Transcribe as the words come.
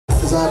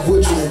because I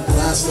butchered it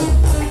last time.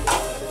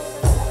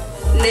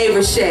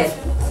 Neighborship.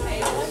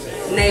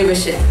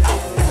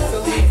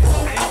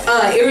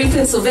 Erie,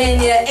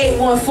 Pennsylvania,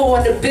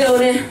 814 in the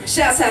building.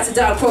 Shouts out to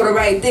Doc Proto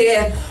right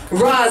there.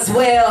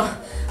 Roswell,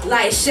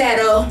 Light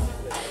Shadow.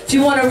 If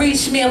you want to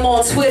reach me, I'm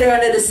on Twitter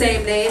under the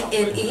same name,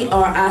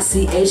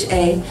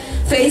 N-E-R-I-C-H-A.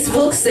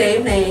 Facebook,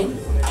 same name,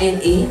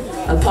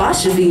 N-E''R-I-C-H-A.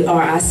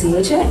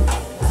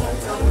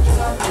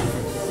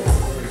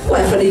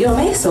 What, for the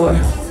UMA or?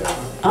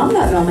 I'm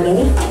not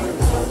nominated.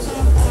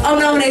 I'm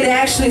nominated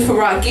actually for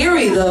Rock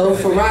Erie though,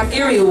 for Rock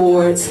Erie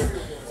Awards.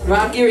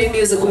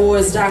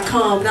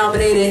 RockErieMusicAwards.com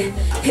nominated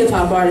Hip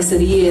Hop Artist of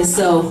the Year,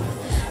 so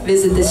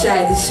visit the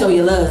site to show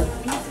your love.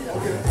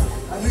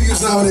 I knew you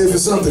was nominated for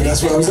something,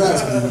 that's why I was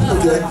asking.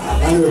 Okay,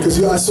 I knew it,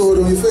 because I saw it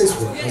on your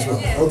Facebook as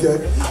well. Okay,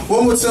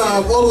 one more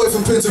time, all the way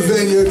from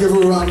Pennsylvania, give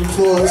her a round of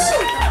applause.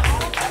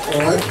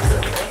 All right.